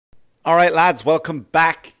All right, lads, welcome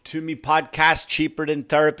back to me podcast, Cheaper Than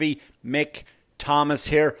Therapy. Mick Thomas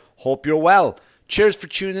here. Hope you're well. Cheers for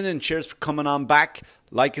tuning in. Cheers for coming on back.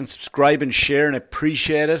 Like and subscribe and share, and I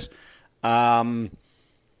appreciate it. I'm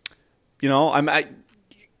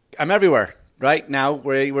everywhere right now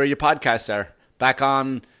where your podcasts are. Back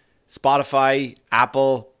on Spotify,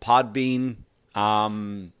 Apple, Podbean,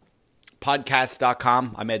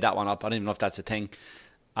 podcast.com. I made that one up. I don't even know if that's a thing.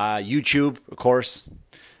 YouTube, of course.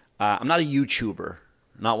 I'm not a YouTuber.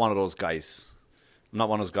 I'm not one of those guys. I'm not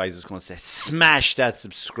one of those guys that's going to say, smash that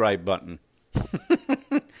subscribe button.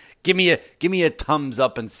 give me a thumbs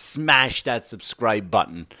up and smash that subscribe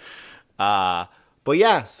button. But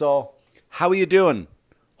yeah, so how are you doing?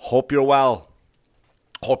 Hope you're well.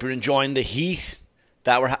 Hope you're enjoying the heat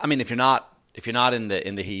that if you're not in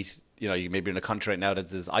the heat, you maybe in a country right now that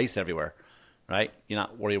there's ice everywhere, right? You're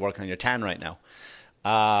not worried working on your tan right now.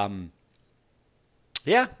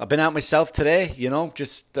 Yeah, I've been out myself today,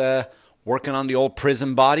 just working on the old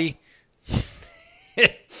prison body.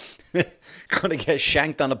 Gonna get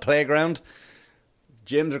shanked on the playground.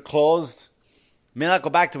 Gyms are closed. May not go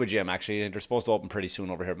back to a gym, actually. They're supposed to open pretty soon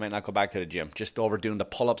over here. Might not go back to the gym. Just over doing the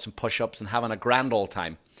pull-ups and push-ups and having a grand old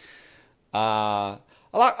time. A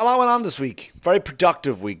lot went on this week. Very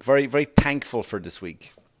productive week. Very, very thankful for this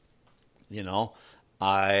week.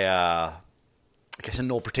 I guess in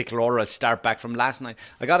no particular order, I'll start back from last night.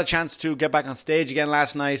 I got a chance to get back on stage again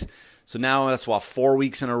last night. So now that's 4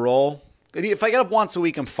 weeks in a row. If I get up once a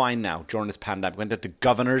week, I'm fine now during this pandemic. Went out to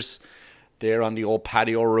Governors there on the old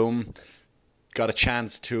patio room. Got a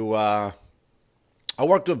chance to... I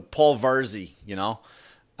worked with Paul Verzi,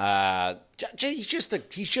 He's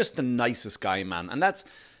just the nicest guy, man. And that's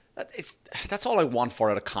all I want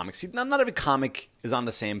for out of comics. Not every comic is on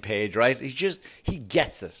the same page, right? He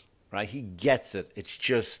gets it. Right, he gets it. It's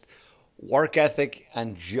just work ethic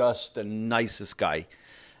and just the nicest guy.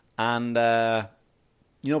 And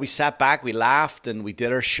we sat back, we laughed, and we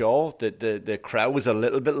did our show. The crowd was a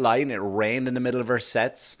little bit light, and it rained in the middle of our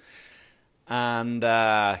sets. And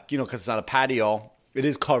because it's not a patio, it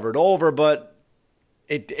is covered over, but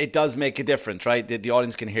it does make a difference, right? The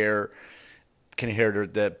audience can hear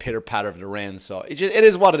the pitter patter of the rain. So it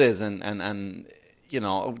is what it is, and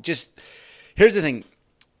just here's the thing.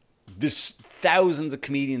 There's thousands of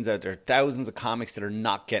comedians out there, thousands of comics that are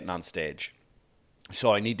not getting on stage.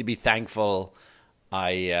 So I need to be thankful.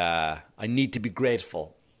 I need to be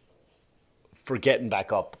grateful for getting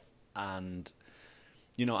back up, and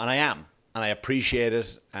and I am, and I appreciate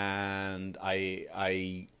it, and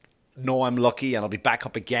I know I'm lucky, and I'll be back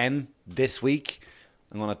up again this week.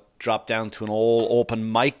 I'm gonna drop down to an old open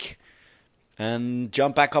mic and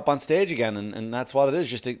jump back up on stage again, and that's what it is,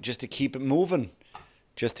 just to keep it moving.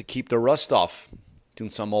 Just to keep the rust off, doing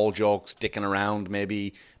some old jokes, dicking around,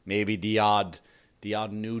 maybe the odd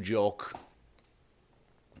new joke.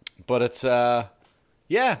 But it's I'm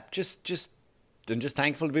just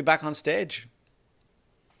thankful to be back on stage.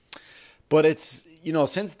 But it's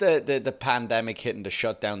since the pandemic hit and the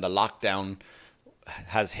shutdown, the lockdown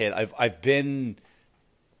has hit. I've been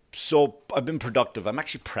productive. I'm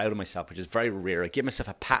actually proud of myself, which is very rare. I give myself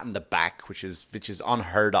a pat on the back, which is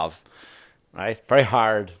unheard of. Right, very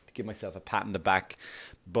hard to give myself a pat on the back,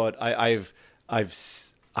 but I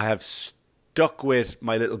have stuck with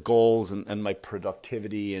my little goals and my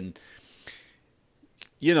productivity, and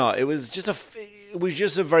it was just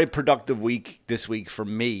a very productive week this week for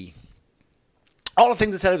me. All the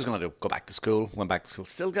things I said I was going to do: go back to school, went back to school.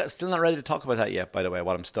 Still not ready to talk about that yet. By the way,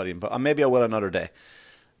 what I'm studying, but maybe I will another day.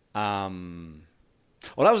 Well,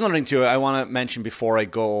 that was another thing too. I want to mention before I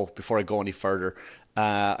go any further.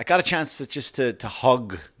 I got a chance to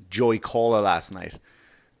hug Joey Cola last night,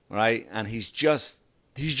 right? And he's just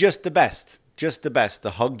the best, To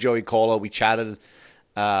hug Joey Cola, we chatted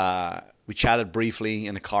briefly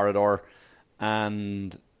in the corridor,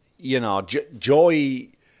 and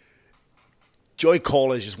Joey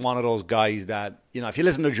Cola is just one of those guys that if you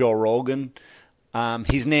listen to Joe Rogan,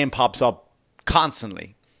 his name pops up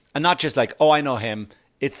constantly, and not just like, oh, I know him.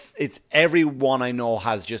 It's everyone I know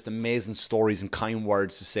has just amazing stories and kind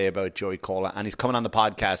words to say about Joey Cola, and he's coming on the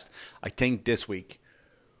podcast, I think, this week.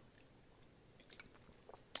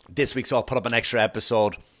 So I'll put up an extra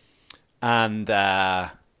episode, and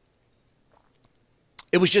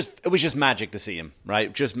it was just magic to see him,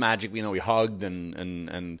 right? Just magic. We hugged,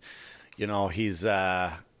 and he's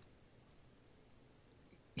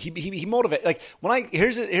he motivates. Like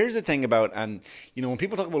here's the thing about, and when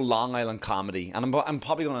people talk about Long Island comedy, and I'm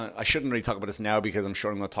probably I shouldn't really talk about this now because I'm sure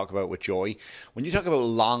I'm going to talk about it with Joey. When you talk about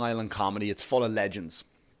Long Island comedy, it's full of legends.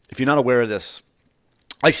 If you're not aware of this,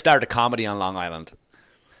 I started comedy on Long Island,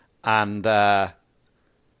 And the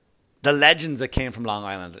legends that came from Long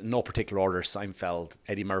Island, in no particular order: Seinfeld,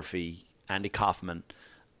 Eddie Murphy, Andy Kaufman,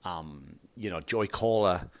 Joey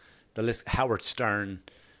Cola, the list, Howard Stern,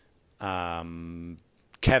 Kevin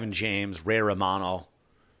James, Ray Romano,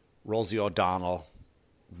 Rosie O'Donnell,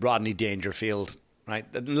 Rodney Dangerfield. Right,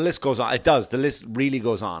 the list goes on. It does. The list really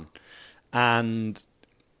goes on, and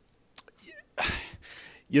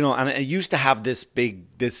and it used to have this big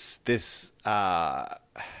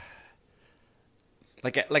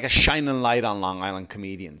like a shining light on Long Island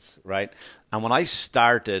comedians, right? And when I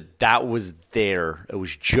started, that was there. It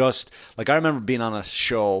was just like, I remember being on a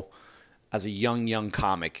show as a young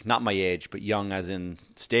comic, not my age, but young as in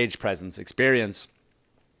stage presence, experience.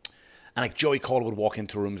 And like Joey Cole would walk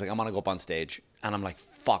into rooms like, I'm gonna go up on stage, and I'm like,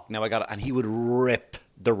 fuck, now I got to, and he would rip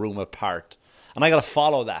the room apart, and I got to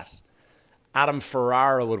follow that. Adam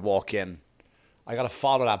Ferrara would walk in, I got to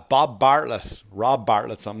follow that. Rob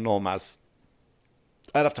Bartlett, some know him as.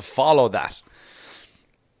 I'd have to follow that.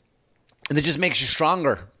 And it just makes you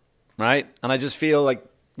stronger, right? And I just feel like,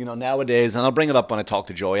 nowadays, and I'll bring it up when I talk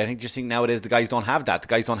to Joey, I think nowadays the guys don't have that. The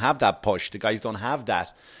guys don't have that push. The guys don't have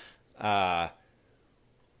that.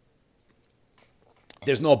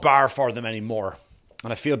 There's no bar for them anymore.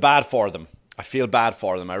 And I feel bad for them. I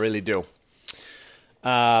really do.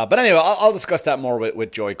 But anyway, I'll discuss that more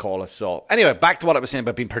with Joey Cola. So anyway, back to what I was saying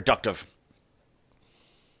about being productive.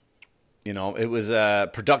 It was a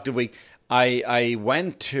productive week. I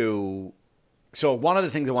went to, so one of the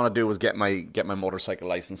things I want to do was get my motorcycle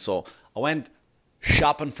license. So I went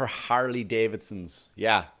shopping for Harley Davidsons.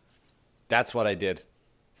 Yeah, that's what I did.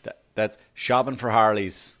 That's shopping for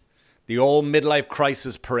Harleys. The old midlife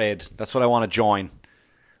crisis parade. That's what I want to join.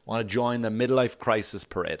 I want to join the midlife crisis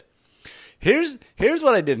parade. Here's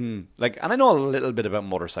what I didn't like, and I know a little bit about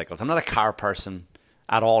motorcycles. I'm not a car person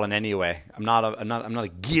at all in any way. I'm not a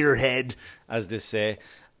gearhead, as they say.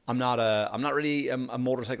 I'm not really a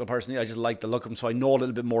motorcycle person. I just like the look of them, so I know a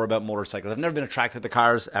little bit more about motorcycles. I've never been attracted to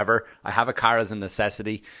cars ever. I have a car as a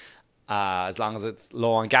necessity. As long as it's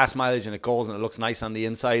low on gas mileage and it goes and it looks nice on the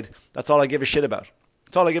inside, that's all I give a shit about.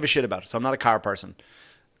 So I'm not a car person.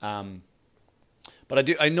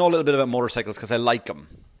 But I know a little bit about motorcycles because I like them.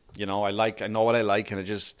 I know what I like, and I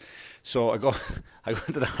just. So I go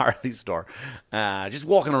to the Harley store, just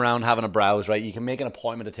walking around having a browse, right? You can make an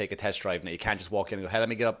appointment to take a test drive now. You can't just walk in and go, hey, let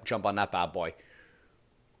me get up, jump on that bad boy.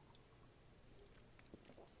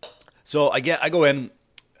 So I go in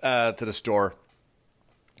to the store,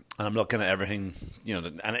 and I'm looking at everything,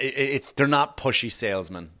 and they're not pushy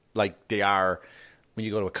salesmen like they are when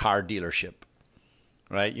you go to a car dealership,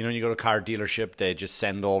 right? When you go to a car dealership, they just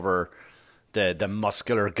send over the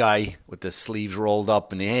muscular guy with the sleeves rolled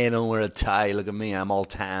up and hey, don't wear a tie, look at me, I'm all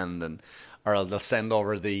tanned, or they'll send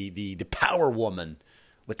over the power woman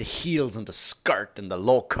with the heels and the skirt and the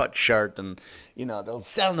low cut shirt, and they'll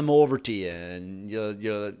send them over to you, and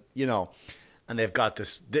and they've got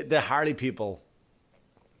this, the Harley people,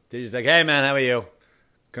 they're just like, hey man, how are you?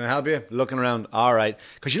 Can I help you? Looking around. All right.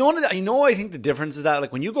 Because I think the difference is that,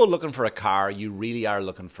 like, when you go looking for a car, you really are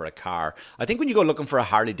looking for a car. I think when you go looking for a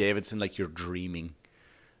Harley Davidson, like, you're dreaming,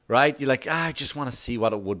 right? You're like, I just want to see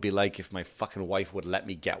what it would be like if my fucking wife would let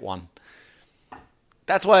me get one.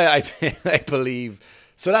 That's why I believe.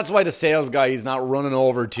 So that's why the sales guy is not running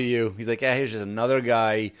over to you. He's like, here's just another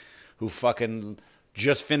guy who fucking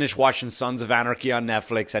just finished watching Sons of Anarchy on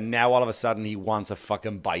Netflix, and now all of a sudden he wants a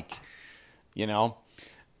fucking bike,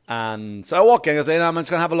 And so I walk in, I say, I'm just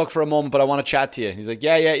going to have a look for a moment, but I want to chat to you. He's like,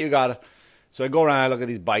 yeah, you got it. So I go around, I look at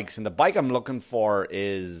these bikes, and the bike I'm looking for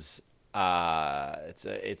is, it's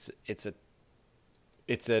an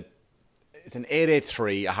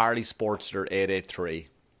 883, a Harley Sportster 883.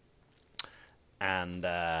 And,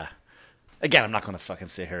 again, I'm not going to fucking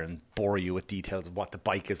sit here and bore you with details of what the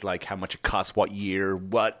bike is like, how much it costs, what year,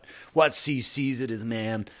 what CCs it is,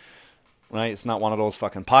 man. Right? It's not one of those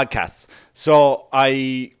fucking podcasts. So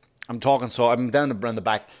I'm talking, so I'm down around the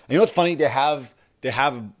back. And you know what's funny? They have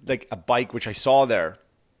like a bike, which I saw there.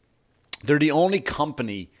 They're the only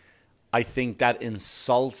company, I think, that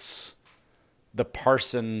insults the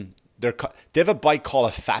person. They have a bike called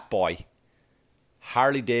a Fat Boy.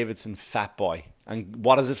 Harley Davidson Fat Boy. And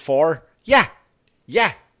what is it for? Yeah.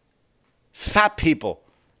 Fat people.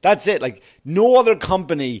 That's it. Like, no other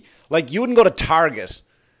company, like, you wouldn't go to Target.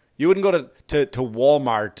 You wouldn't go to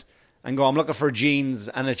Walmart and go, I'm looking for jeans,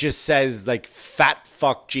 and it just says, like, fat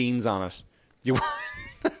fuck jeans on it. Can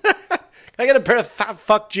I get a pair of fat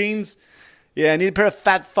fuck jeans? Yeah, I need a pair of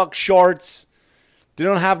fat fuck shorts. They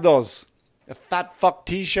don't have those. A fat fuck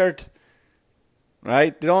t-shirt.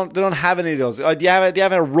 Right? They don't have any of those. Do you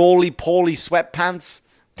have a roly-poly sweatpants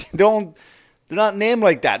They're not named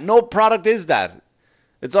like that. No product is that.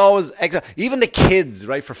 It's always even the kids,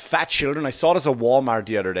 right? For fat children. I saw this at Walmart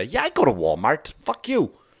the other day. Yeah, I go to Walmart. Fuck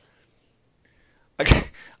you.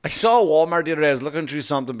 I saw Walmart the other day. I was looking through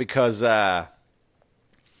something because I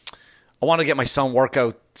want to get my son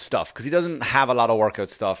workout stuff because he doesn't have a lot of workout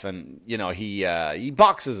stuff, and you know he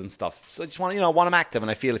boxes and stuff. So I just want him active,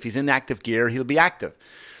 and I feel if he's in active gear, he'll be active.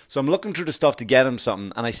 So I'm looking through the stuff to get him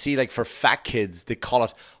something, and I see like for fat kids, they call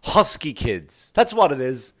it husky kids. That's what it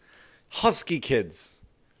is, husky kids.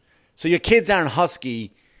 So your kids aren't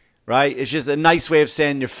husky, right? It's just a nice way of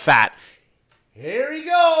saying you're fat. Here he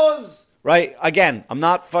goes. Right? Again, this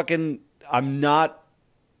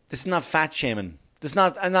is not fat shaming.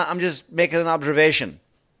 I'm just making an observation.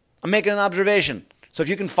 I'm making an observation. So if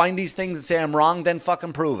you can find these things and say I'm wrong, then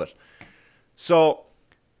fucking prove it. So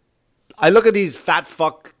I look at these fat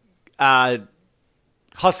fuck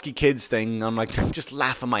husky kids thing, and I'm like, just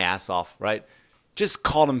laughing my ass off, right? Just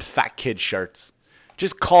call them fat kid shirts.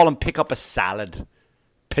 Just call them pick up a salad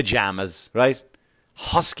pajamas, right?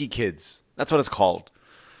 Husky kids. That's what it's called.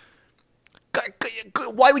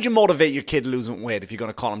 Why would you motivate your kid losing weight if you're going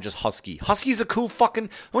to call him just husky? Husky's a cool fucking...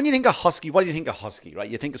 When you think of husky, what do you think of husky, right?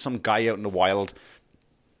 You think of some guy out in the wild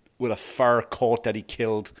with a fur coat that he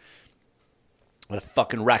killed, with a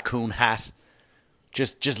fucking raccoon hat,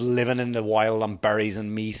 just living in the wild on berries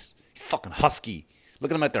and meat. He's fucking husky.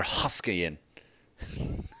 Look at him out there huskying.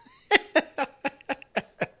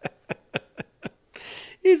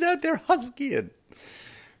 He's out there huskying.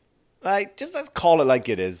 Right? Just let's call it like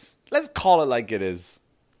it is. Let's call it like it is.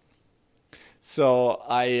 So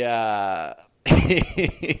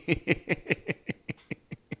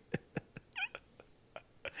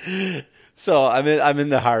so I'm in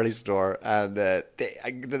the Harley store, and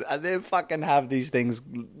they fucking have these things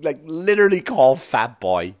like literally called Fat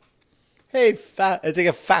Boy. Hey, fat! It's like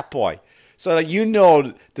a fat boy. So like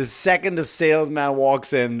the second the salesman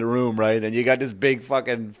walks in the room, right, and you got this big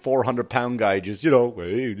fucking 400-pound guy, just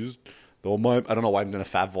hey, just. Don't mind. I don't know why I'm doing a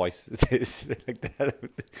fat voice. It's like that.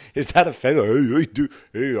 Is that offensive?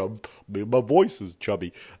 Hey, my voice is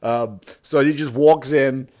chubby. So he just walks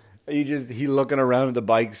in. He looking around at the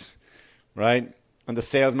bikes, right? And the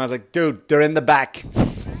salesman's like, dude, they're in the back.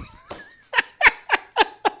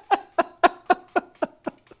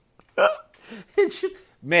 It's just,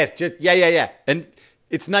 mate, yeah. And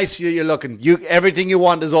it's nice that you're looking. Everything you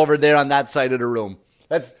want is over there on that side of the room.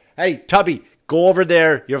 Hey, Tubby. Go over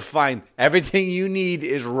there. You're fine. Everything you need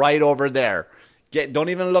is right over there. Don't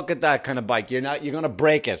even look at that kind of bike. You're going to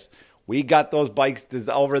break it. We got those bikes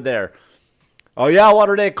over there. Oh, yeah? What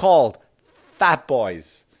are they called? Fat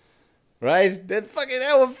boys. Right?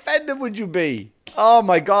 How offended would you be? Oh,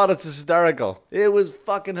 my God. It's hysterical. It was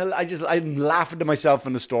fucking... I'm laughing to myself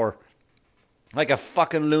in the store. Like a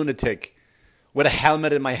fucking lunatic. With a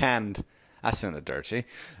helmet in my hand. That sounded dirty.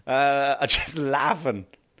 I'm just laughing.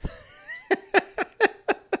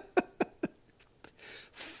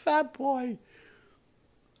 Fat boy.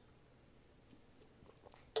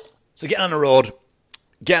 So getting on the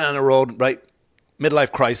road, right?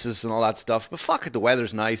 Midlife crisis and all that stuff. But fuck it, the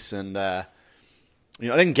weather's nice, and I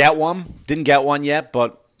didn't get one yet,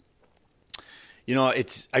 but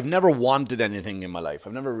I've never wanted anything in my life.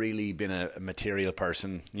 I've never really been a material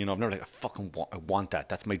person. I've never I want that.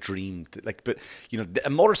 That's my dream. But a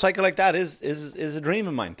motorcycle like that is a dream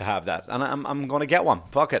of mine to have that, and I'm gonna get one.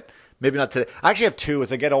 Fuck it. Maybe not today. I actually have two.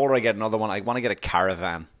 As I get older, I get another one. I want to get a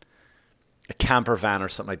caravan, a camper van or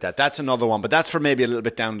something like that. That's another one, but that's for maybe a little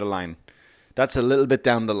bit down the line. I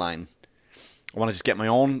want to just get my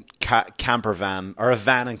own camper van or a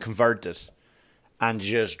van and convert it. And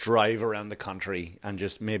just drive around the country and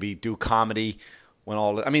just maybe do comedy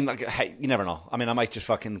hey, you never know. I might just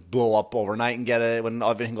fucking blow up overnight and when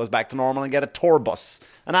everything goes back to normal and get a tour bus.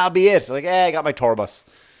 And that'll be it. Like, hey, I got my tour bus.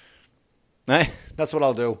 That's what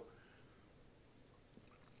I'll do.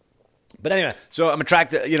 But anyway, so I'm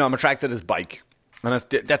attracted to this bike. And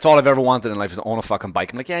that's all I've ever wanted in life is to own a fucking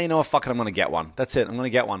bike. I'm like, yeah, fuck it, I'm going to get one. That's it, I'm going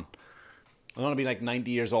to get one. I'm going to be like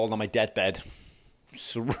 90 years old on my deathbed.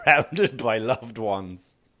 Surrounded by loved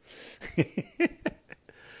ones.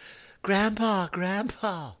 Grandpa,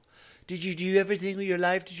 did you do everything with your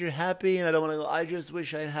life that you're happy? And I don't want to go, I just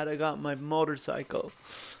wish I had got my motorcycle.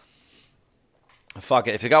 Fuck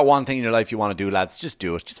it. If you got one thing in your life you want to do, lads, just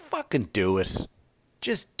do it. Just fucking do it.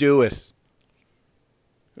 Just do it.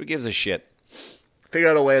 Who gives a shit? Figure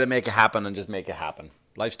out a way to make it happen and just make it happen.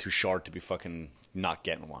 Life's too short to be fucking not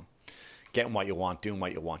getting one. Getting what you want, doing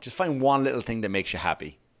what you want. Just find one little thing that makes you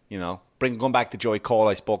happy. you know. Going back to Joey Cole,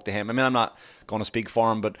 I spoke to him. I mean, I'm not going to speak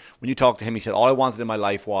for him, but when you talk to him, he said, all I wanted in my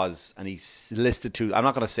life was, and he listed two, I'm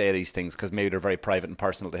not going to say these things because maybe they're very private and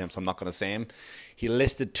personal to him, so I'm not going to say them. He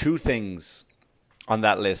listed 2 things on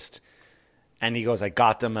that list, and he goes, I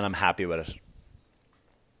got them and I'm happy with it.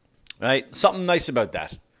 Right? Something nice about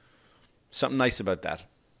that. Something nice about that.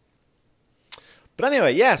 But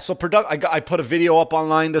anyway, yeah, so I put a video up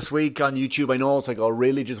online this week on YouTube. I know it's like, oh,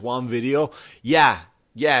 really, just one video? Yeah,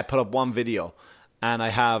 I put up one video. And I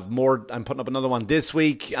have more, I'm putting up another one this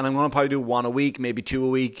week, and I'm going to probably do 1 a week, maybe 2 a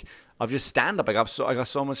week of just stand-up. I got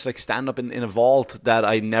so much like stand-up in a vault that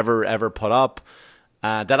I never, ever put up.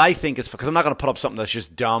 That I think is, because I'm not going to put up something that's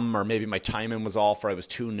just dumb, or maybe my timing was off, or I was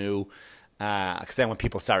too new. Because then when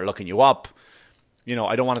people start looking you up, you know,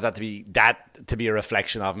 I don't want that to be a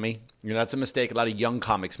reflection of me. You know, that's a mistake a lot of young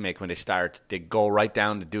comics make when they start. They go right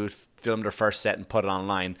down to do it, film their first set and put it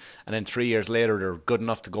online. And then 3 years later, they're good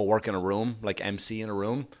enough to go work in a room, like MC in a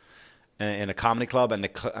room, in a comedy club. And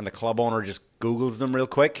the club owner just Googles them real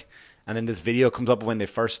quick. And then this video comes up when they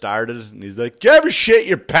first started. And he's like, do you ever shit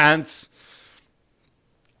your pants?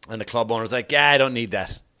 And the club owner's like, yeah, I don't need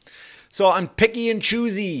that. So I'm picky and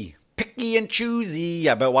choosy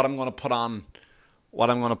about what I'm going to put on. What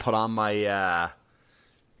I'm going to put on my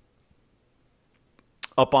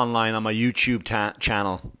up online on my YouTube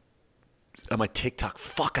channel, on my TikTok.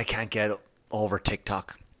 Fuck, I can't get over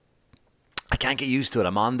TikTok. I can't get used to it.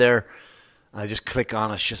 I'm on there, and I just click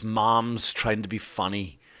on it. It's just moms trying to be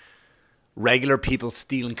funny, regular people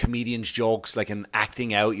stealing comedians' jokes, like, and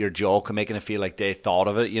acting out your joke and making it feel like they thought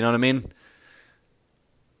of it. You know what I mean?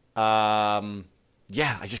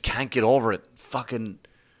 Yeah, I just can't get over it. Fucking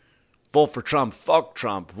vote for Trump, fuck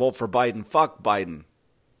Trump. Vote for Biden, fuck Biden.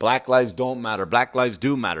 Black lives don't matter. Black lives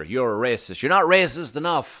do matter. You're a racist. You're not racist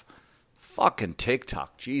enough. Fucking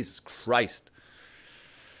TikTok. Jesus Christ.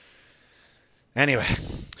 Anyway,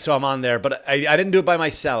 so I'm on there. But I didn't do it by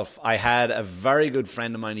myself. I had a very good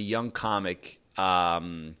friend of mine, a young comic,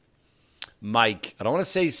 Mike. I don't want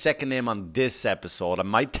to say his second name on this episode. I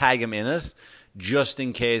might tag him in it just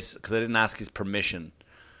in case, because I didn't ask his permission.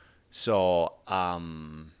 So,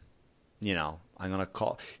 you know, I'm going to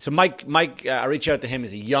call. So Mike, I reach out to him.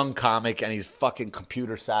 He's a young comic, and he's fucking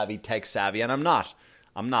computer savvy, tech savvy, and I'm not.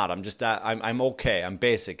 I'm just that. I'm okay. I'm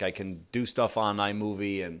basic. I can do stuff on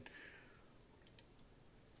iMovie and,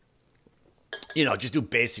 you know, just do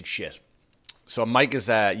basic shit. So Mike is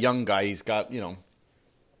a young guy. He's got, you know,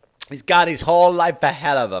 he's got his whole life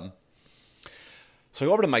ahead of him. So I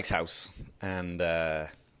go over to Mike's house, and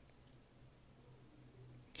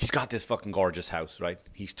he's got this fucking gorgeous house, right?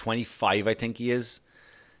 He's 25, I think he is.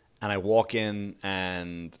 And I walk in,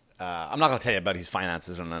 and I'm not going to tell you about his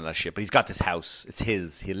finances or none of that shit, but he's got this house. It's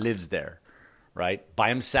his. He lives there, right? By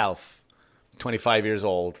himself, 25 years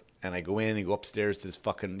old. And I go in, and go upstairs to this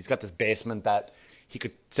fucking, he's got this basement that he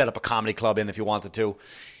could set up a comedy club in if he wanted to.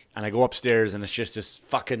 And I go upstairs, and it's just this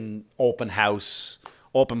fucking open house,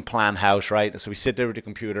 open plan house, right? So we sit there with the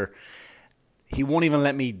computer. He won't even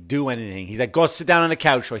let me do anything. He's like, go sit down on the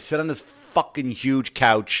couch. So I sit on this fucking huge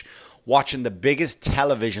couch watching the biggest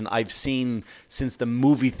television I've seen since the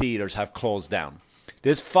movie theaters have closed down.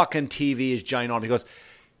 This fucking TV is ginormous. He goes,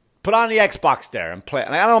 put on the Xbox there and play.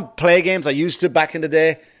 And I don't play games. I used to back in the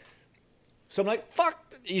day. So I'm like, fuck,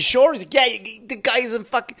 are you sure? He's like, yeah, the guy's in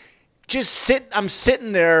fucking, I'm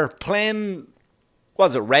sitting there playing, what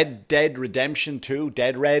was it, Red Dead Redemption 2?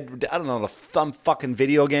 Dead Red? I don't know, some fucking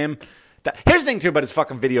video game. Here's the thing too about this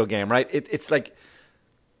fucking video game, right? It's like,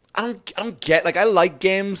 I don't get, like, I like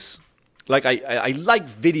games. Like, I like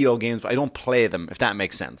video games, but I don't play them, if that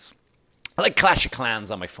makes sense. I like Clash of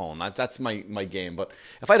Clans on my phone. That's my game. But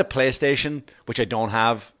if I had a PlayStation, which I don't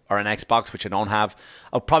have, or an Xbox, which I don't have,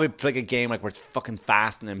 I'll probably play a game like where it's fucking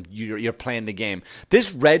fast and then you're playing the game.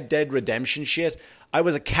 This Red Dead Redemption shit, I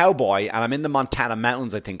was a cowboy, and I'm in the Montana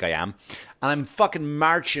mountains, I think I am, and I'm fucking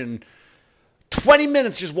marching 20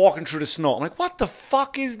 minutes just walking through the snow. I'm like, what the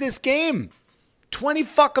fuck is this game? 20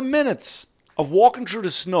 fucking minutes of walking through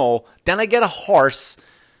the snow. Then I get a horse,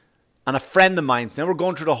 and a friend of mine, so now we're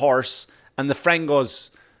going through the horse, and the friend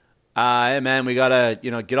goes, hey man, we gotta,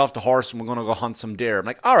 get off the horse and we're gonna go hunt some deer. I'm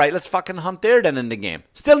like, all right, let's fucking hunt deer then in the game.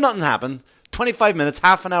 Still nothing happened. 25 minutes,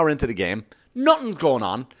 half an hour into the game. Nothing's going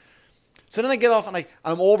on. So then I get off and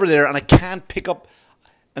I'm over there and I can't pick up.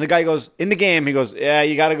 And the guy goes, in the game, he goes, yeah,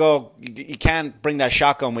 you gotta go. You can't bring that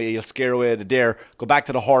shotgun with you. You'll scare away the deer. Go back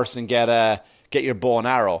to the horse and get your bow and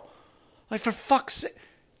arrow. Like, for fuck's sake.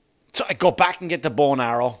 So I go back and get the bow and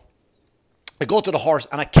arrow. I go to the horse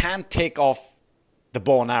and I can't take off the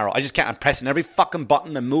bow and arrow. I just can't. I'm pressing every fucking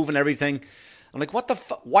button and moving everything. I'm like, what the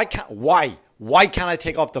fuck? Why Why can't I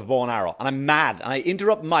take off the bow and arrow? And I'm mad. And I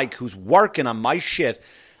interrupt Mike, who's working on my shit.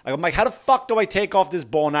 I go, Mike, how the fuck do I take off this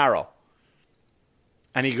bow and arrow?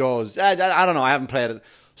 And he goes, I don't know. I haven't played it.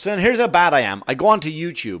 So then here's how bad I am. I go onto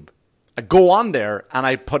YouTube. I go on there and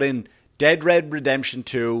I put in Dead Red Redemption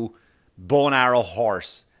 2 bow and arrow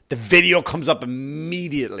horse. The video comes up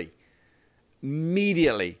immediately.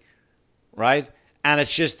 Right? And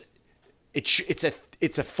it's just, it's a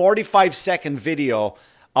 45-second video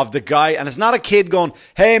of the guy. And it's not a kid going,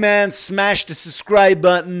 hey man, smash the subscribe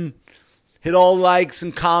button. Hit all likes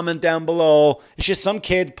and comment down below. It's just some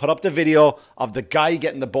kid put up the video of the guy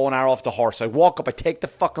getting the bow and arrow off the horse. So I walk up, I take the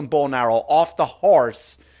fucking bow and arrow off the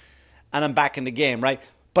horse, and I'm back in the game, right?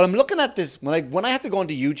 But I'm looking at this, when I had to go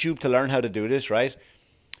into YouTube to learn how to do this, right?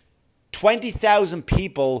 20,000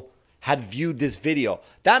 people had viewed this video.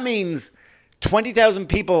 That means 20,000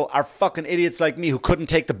 people are fucking idiots like me who couldn't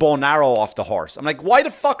take the bow and arrow off the horse. I'm like, why the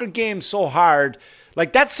fuck are games so hard?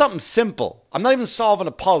 Like, that's something simple. I'm not even solving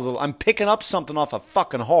a puzzle. I'm picking up something off a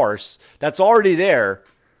fucking horse that's already there.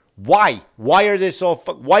 Why? Why are they so...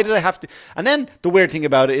 Why did I have to... And then the weird thing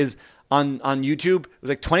about it is on YouTube, it was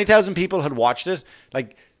like 20,000 people had watched it.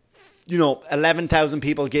 Like, 11,000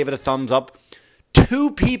 people gave it a thumbs up.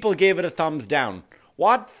 2 people gave it a thumbs down.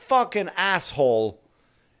 What fucking asshole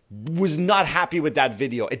was not happy with that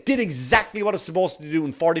video? It did exactly what it's supposed to do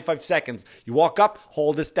in 45 seconds. You walk up,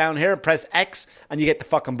 hold this down here, press X, and you get the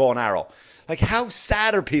fucking bow and arrow. Like, how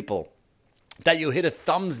sad are people that you hit a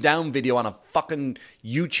thumbs down video on a fucking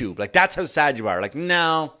YouTube? Like, that's how sad you are. Like,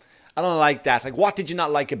 no, I don't like that. Like, what did you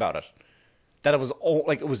not like about it? That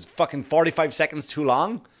it was fucking 45 seconds too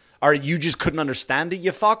long? Or you just couldn't understand it,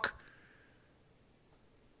 you fuck?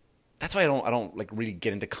 That's why I don't like really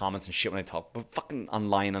get into comments and shit when I talk. But fucking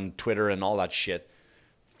online on Twitter and all that shit.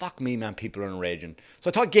 Fuck me, man. People are enraging. So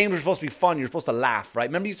I thought games were supposed to be fun. You're supposed to laugh, right?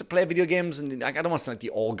 Remember you used to play video games? And I don't want to sound like the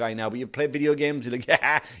old guy now, but you play video games. You're like,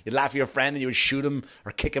 ha. You'd laugh at your friend and you would shoot him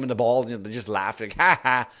or kick him in the balls. And you'd just laugh. You're like, ha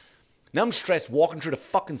ha. Now I'm stressed walking through the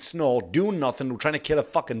fucking snow, doing nothing, trying to kill a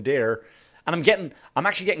fucking deer. And I'm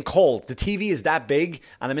actually getting cold. The TV is that big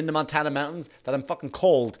and I'm in the Montana mountains that I'm fucking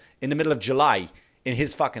cold in the middle of July in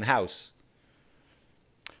his fucking house.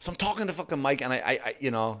 So I'm talking to fucking Mike, and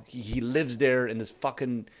he lives there in this fucking,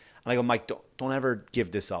 and I go, Mike, don't ever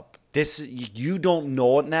give this up. You don't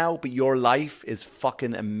know it now, but your life is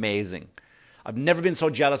fucking amazing. I've never been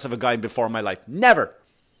so jealous of a guy before in my life. Never.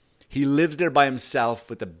 He lives there by himself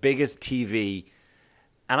with the biggest TV,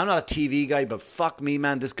 and I'm not a TV guy, but fuck me,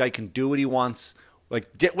 man, this guy can do what he wants, like,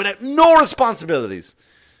 without no responsibilities.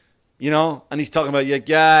 And he's talking about, yeah,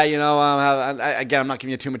 again, I'm not giving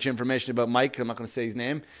you too much information about Mike. I'm not going to say his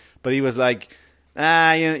name. But he was like,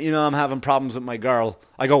 I'm having problems with my girl.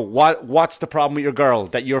 I go, what's the problem with your girl?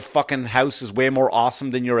 That your fucking house is way more awesome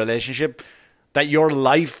than your relationship? That your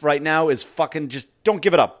life right now is fucking just, don't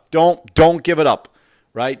give it up. Don't give it up,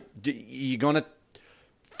 right? You're going to,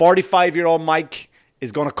 45-year-old Mike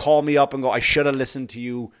is going to call me up and go, I should have listened to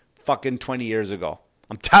you fucking 20 years ago.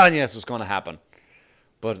 I'm telling you that's what's going to happen.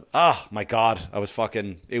 But, oh, my God, but I felt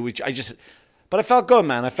good,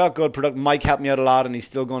 man. I felt good. Mike helped me out a lot, and he's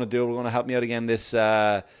still going to do it. We're going to help me out again this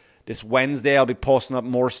Wednesday. I'll be posting up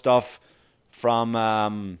more stuff from,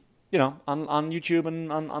 on YouTube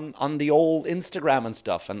and on the old Instagram and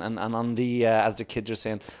stuff, and on the, as the kids are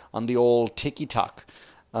saying, on the old TikTok.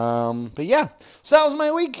 But, yeah, so that was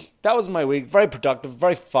my week. Very productive,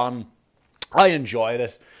 very fun. I enjoyed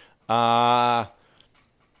it.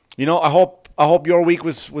 I hope your week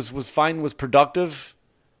was fine, was productive.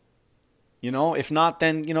 If not,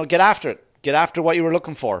 then, get after it. Get after what you were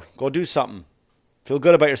looking for. Go do something. Feel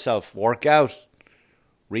good about yourself. Work out.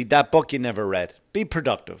 Read that book you never read. Be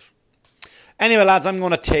productive. Anyway, lads, I'm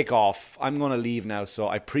going to take off. I'm going to leave now. So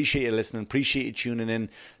I appreciate you listening. Appreciate you tuning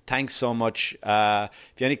in. Thanks so much. If you have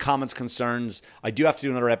any comments, concerns, I do have to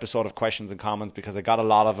do another episode of questions and comments because I got a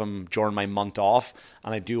lot of them during my month off,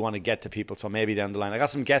 and I do want to get to people. So maybe down the line, I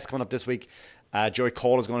got some guests coming up this week. Joey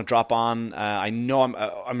Cole is going to drop on. I know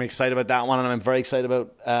I'm excited about that one, and I'm very excited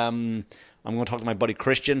about. I'm going to talk to my buddy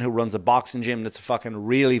Christian, who runs a boxing gym. That's a fucking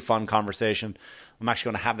really fun conversation. I'm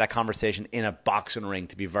actually going to have that conversation in a boxing ring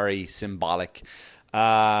to be very symbolic.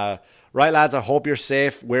 Right, lads, I hope you're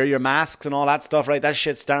safe. Wear your masks and all that stuff, right? That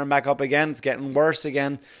shit's starting back up again. It's getting worse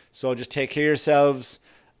again. So just take care of yourselves.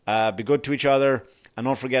 Be good to each other. And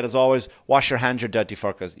don't forget, as always, wash your hands, you dirty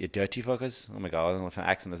fuckers. You dirty fuckers? Oh my God, I don't know what kind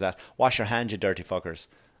of accent is that. Wash your hands, you dirty fuckers.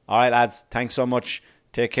 All right, lads, thanks so much.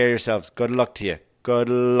 Take care of yourselves. Good luck to you. Good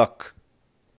luck.